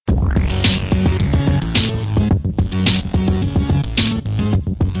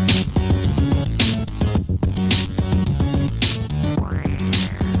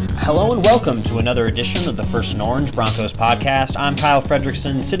welcome to another edition of the First and Orange Broncos podcast. I'm Kyle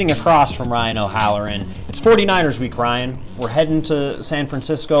Fredrickson, sitting across from Ryan O'Halloran. It's 49ers week, Ryan. We're heading to San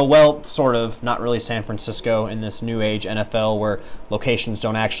Francisco. Well, sort of, not really San Francisco in this new age NFL where locations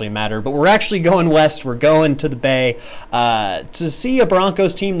don't actually matter, but we're actually going west. We're going to the Bay to see a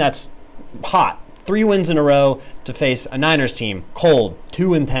Broncos team that's hot. 3 wins in a row to face a Niners team, cold,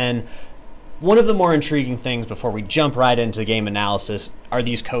 2-10. One of the more intriguing things before we jump right into game analysis are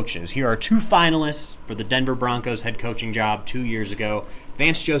these coaches. Here are 2 finalists for the Denver Broncos head coaching job 2 years ago.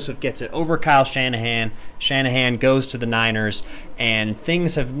 Vance Joseph gets it over Kyle Shanahan. Shanahan goes to the Niners, and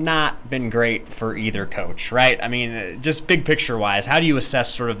things have not been great for either coach, right? I mean, just big picture-wise, how do you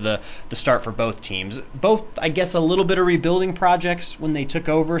assess sort of the start for both teams? Both, I guess, a little bit of rebuilding projects when they took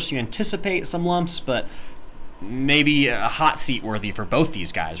over, so you anticipate some lumps, but maybe a hot seat worthy for both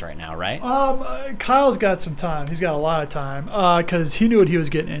these guys right now, right? Kyle's got some time. He's got a lot of time because he knew what he was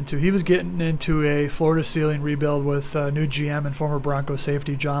getting into. He was getting into a floor-to-ceiling rebuild with new GM and former Broncos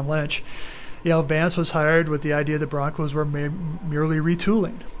safety John Lynch. Vance was hired with the idea the Broncos were merely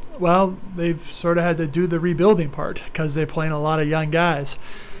retooling. Well, they've sort of had to do the rebuilding part because they're playing a lot of young guys.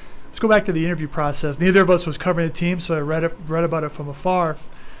 Let's go back to the interview process. Neither of us was covering the team, so I read about it from afar.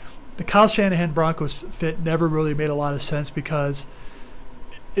 The Kyle Shanahan Broncos fit never really made a lot of sense because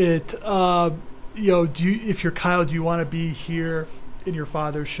if you're Kyle, do you want to be here in your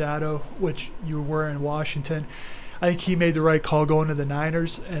father's shadow, which you were in Washington? I think he made the right call going to the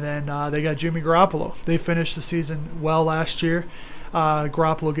Niners, and then they got Jimmy Garoppolo. They finished the season well last year.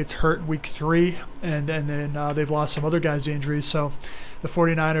 Garoppolo gets hurt in week 3, and then they've lost some other guys to injuries. So the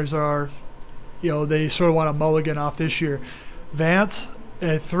 49ers are, they sort of want a mulligan off this year. Vance,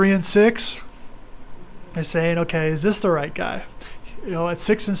 at 3-6, they're saying, okay, is this the right guy? At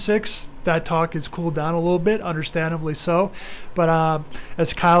 6-6, that talk has cooled down a little bit, understandably so. But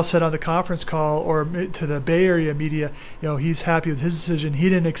as Kyle said on the conference call or to the Bay Area media, he's happy with his decision. He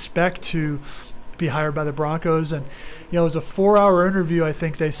didn't expect to be hired by the Broncos, and it was a 4-hour interview, I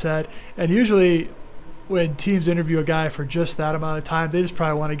think they said. And usually, when teams interview a guy for just that amount of time, they just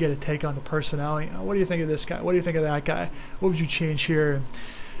probably want to get a take on the personality. What do you think of this guy? What do you think of that guy? What would you change here? And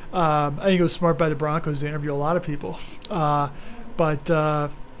I think it was smart by the Broncos to interview a lot of people. But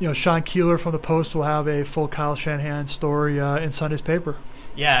Sean Keeler from the Post will have a full Kyle Shanahan story in Sunday's paper.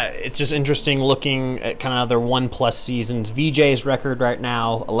 Yeah, it's just interesting looking at kind of their 1+ seasons. VJ's record right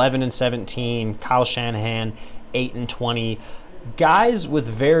now, 11-17. Kyle Shanahan, 8-20. Guys with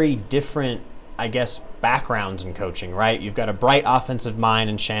very different, I guess, backgrounds in coaching, right? You've got a bright offensive mind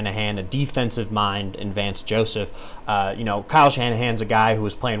in Shanahan, a defensive mind in Vance Joseph. Kyle Shanahan's a guy who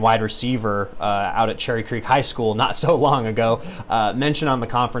was playing wide receiver out at Cherry Creek High School not so long ago. Mentioned on the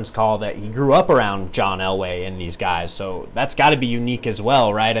conference call that he grew up around John Elway and these guys, so that's got to be unique as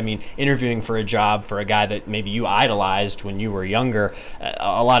well, right? I mean, interviewing for a job for a guy that maybe you idolized when you were younger,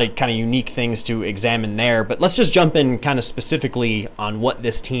 a lot of kind of unique things to examine there. But let's just jump in kind of specifically on what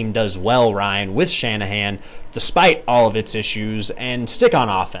this team does well, Ryan, with Shanahan, despite all of its issues, and stick on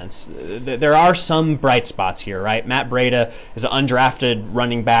offense. There are some bright spots here, right? Matt Breida is an undrafted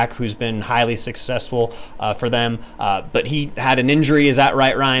running back who's been highly successful for them, but he had an injury. Is that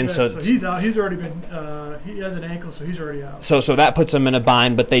right, Ryan? Yeah, so he's out. He's already been. He has an ankle, so he's already out. So that puts them in a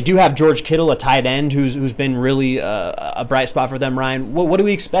bind. But they do have George Kittle, a tight end, who's been really a bright spot for them. Ryan, what do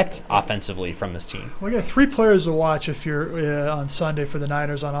we expect offensively from this team? We got 3 players to watch if you're on Sunday for the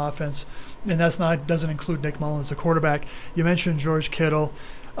Niners on offense. And doesn't include Nick Mullins, the quarterback. You mentioned George Kittle.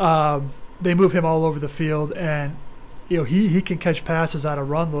 They move him all over the field, and he can catch passes out of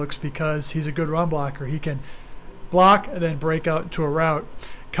run looks because he's a good run blocker. He can block and then break out to a route.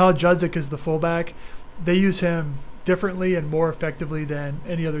 Kyle Juszczyk is the fullback. They use him differently and more effectively than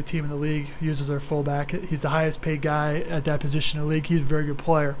any other team in the league uses their fullback. He's the highest paid guy at that position in the league. He's a very good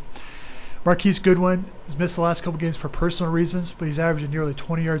player. Marquise Goodwin has missed the last couple games for personal reasons, but he's averaging nearly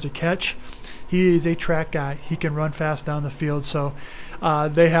 20 yards a catch. He is a track guy. He can run fast down the field, so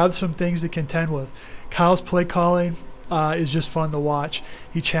they have some things to contend with. Kyle's play calling is just fun to watch.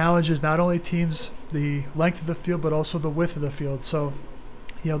 He challenges not only teams the length of the field, but also the width of the field. So,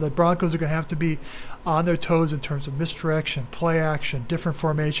 the Broncos are going to have to be on their toes in terms of misdirection, play action, different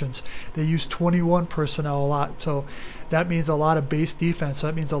formations. They use 21 personnel a lot, so that means a lot of base defense.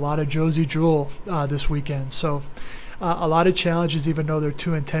 That means a lot of Josie Jewell this weekend. So a lot of challenges, even though they're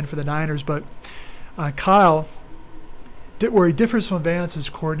 2-10 for the Niners. But Kyle, where he differs from Vance is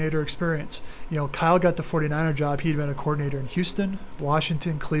coordinator experience. Kyle got the 49er job. He'd been a coordinator in Houston,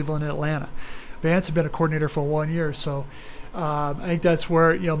 Washington, Cleveland, and Atlanta. Vance had been a coordinator for 1 year, so I think that's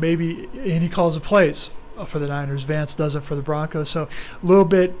where maybe, and he calls the plays. for the Niners. Vance doesn't for the Broncos. So a little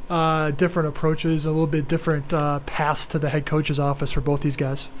bit different approaches, a little bit different paths to the head coach's office for both these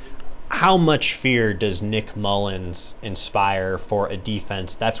guys. How much fear does Nick Mullins inspire for a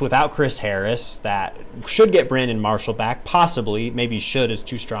defense that's without Chris Harris, that should get Brandon Marshall back, possibly, maybe should is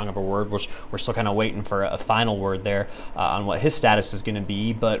too strong of a word, which we're still kind of waiting for a final word there on what his status is going to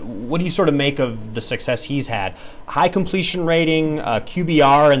be, but what do you sort of make of the success he's had? High completion rating,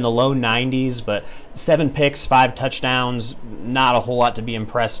 QBR in the low 90s, but 7 picks, 5 touchdowns, not a whole lot to be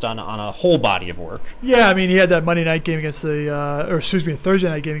impressed on a whole body of work. Yeah, I mean, he had that Monday night game against Thursday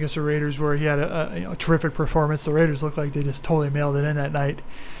night game against the Raiders where he had a terrific performance. The Raiders looked like they just totally mailed it in that night.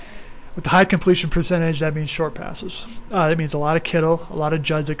 With the high completion percentage, that means short passes. That means a lot of Kittle, a lot of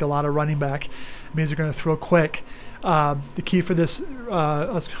Judzik, a lot of running back. It means they're going to throw quick. The key for this,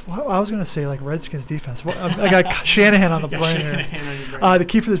 I was going to say like Redskins defense. I got Shanahan on the brain here. The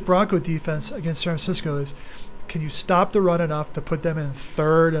key for this Bronco defense against San Francisco is, can you stop the run enough to put them in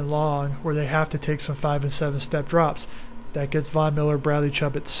 3rd and long where they have to take some 5 and 7 step drops? That gets Von Miller, Bradley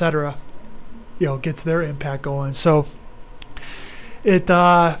Chubb, etc. Gets their impact going. So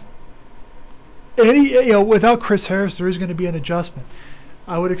without Chris Harris, there is going to be an adjustment.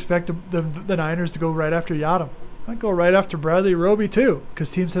 I would expect the Niners to go right after Yadam. I'd go right after Bradley Roby too, because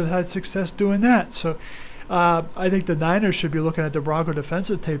teams have had success doing that. So I think the Niners should be looking at the Bronco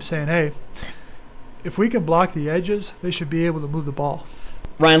defensive tape saying, hey, if we can block the edges, they should be able to move the ball.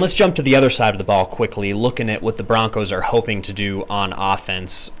 Ryan, let's jump to the other side of the ball quickly, looking at what the Broncos are hoping to do on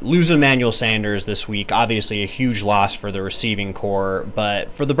offense. Losing Emmanuel Sanders this week, obviously a huge loss for the receiving core,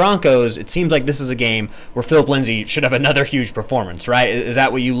 but for the Broncos, it seems like this is a game where Philip Lindsay should have another huge performance, right? Is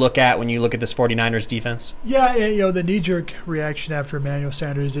that what you look at when you look at this 49ers defense? Yeah, the knee-jerk reaction after Emmanuel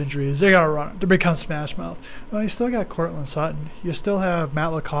Sanders' injury is they got to run it. They become smash mouth. Well, you still got Courtland Sutton. You still have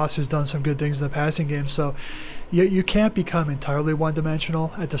Matt Lacoste, who's done some good things in the passing game, so you can't become entirely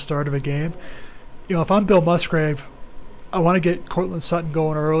one-dimensional at the start of a game. If I'm Bill Musgrave, I want to get Courtland Sutton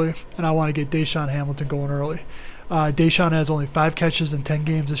going early, and I want to get Deshaun Hamilton going early. Deshaun has only 5 catches in 10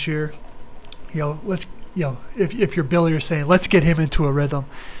 games this year. If you're Bill, you're saying let's get him into a rhythm.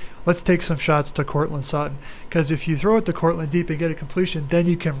 Let's take some shots to Courtland Sutton, because if you throw it to Courtland deep and get a completion, then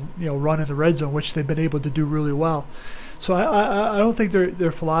you can run in the red zone, which they've been able to do really well. So I don't think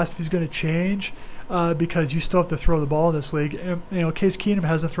their philosophy is going to change. Because you still have to throw the ball in this league. And, Case Keenum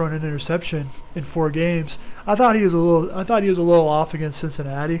hasn't thrown an interception in 4 games. I thought he was a little off against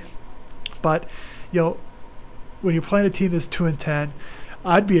Cincinnati, but when you're playing a team that's 2-10,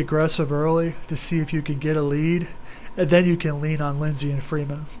 I'd be aggressive early to see if you can get a lead, and then you can lean on Lindsay and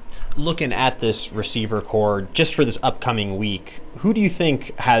Freeman. Looking at this receiver core just for this upcoming week, who do you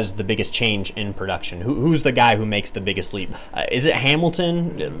think has the biggest change in production? Who's the guy who makes the biggest leap? Is it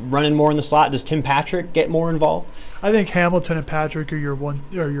Hamilton running more in the slot? Does Tim Patrick get more involved? I think Hamilton and Patrick are your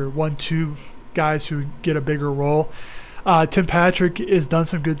 1-2 guys who get a bigger role. Tim Patrick has done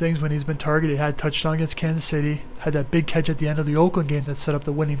some good things when he's been targeted. Had a touchdown against Kansas City, had that big catch at the end of the Oakland game that set up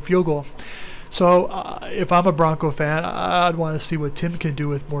the winning field goal. So if I'm a Bronco fan, I'd want to see what Tim can do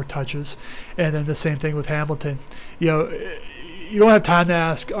with more touches. And then the same thing with Hamilton. You don't have time to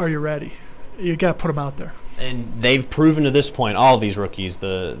ask, are you ready? You got to put them out there. And they've proven to this point, all of these rookies,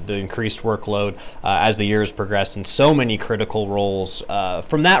 the increased workload as the years progressed in so many critical roles.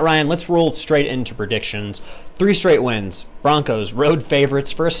 From that, Ryan, let's roll straight into predictions. 3 straight wins. Broncos, road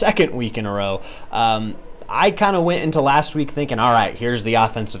favorites for a second week in a row. I kind of went into last week thinking, all right, here's the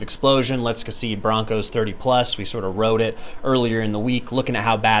offensive explosion. Let's concede Broncos 30+. We sort of wrote it earlier in the week, looking at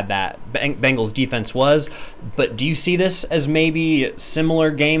how bad that Bengals defense was. But do you see this as maybe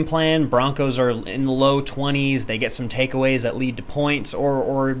similar game plan? Broncos are in the low 20s. They get some takeaways that lead to points,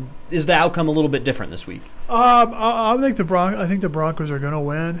 or is the outcome a little bit different this week? I think the Broncos are going to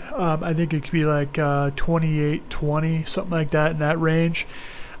win. I think it could be like 28-20, something like that in that range.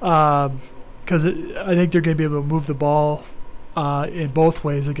 Because I think they're going to be able to move the ball in both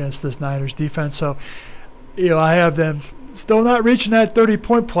ways against this Niners defense. So, I have them still not reaching that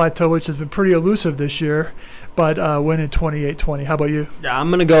 30-point plateau, which has been pretty elusive this year, but winning 28-20. How about you? Yeah, I'm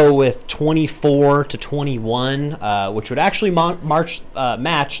going to go with 24-21, which would actually match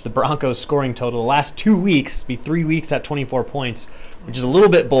the Broncos scoring total the last 2 weeks, be 3 weeks at 24 points, which is a little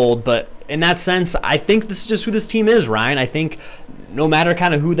bit bold, but in that sense, I think this is just who this team is, Ryan. I think no matter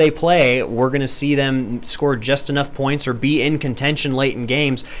kind of who they play, we're going to see them score just enough points or be in contention late in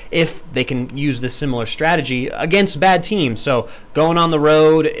games if they can use this similar strategy against bad teams. So going on the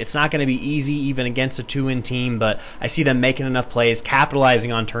road, it's not going to be easy even against a 2-win team, but I see them making enough plays,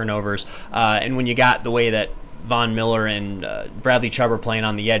 capitalizing on turnovers, and when you got the way that Von Miller and Bradley Chubb are playing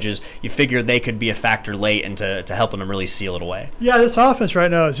on the edges, you figure they could be a factor late and to helping them really seal it away. Yeah, this offense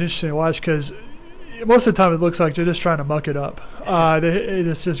right now is interesting to watch because most of the time it looks like they're just trying to muck it up. They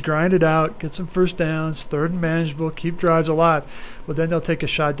just grind it out, get some first downs, third and manageable, keep drives alive. But then they'll take a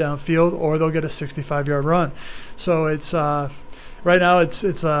shot downfield or they'll get a 65-yard run. So it's right now it's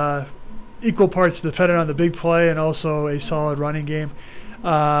equal parts dependent on the big play and also a solid running game.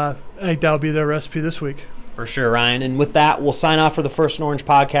 I think that'll be their recipe this week. For sure, Ryan. And with that, we'll sign off for the First and Orange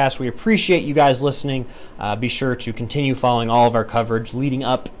podcast. We appreciate you guys listening. Be sure to continue following all of our coverage leading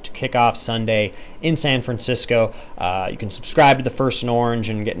up to kickoff Sunday in San Francisco. You can subscribe to the First and Orange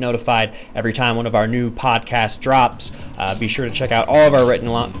and get notified every time one of our new podcasts drops. Be sure to check out all of our written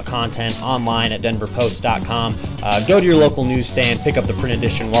content online at denverpost.com. Go to your local newsstand, pick up the print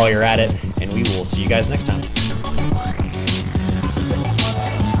edition while you're at it, and we will see you guys next time.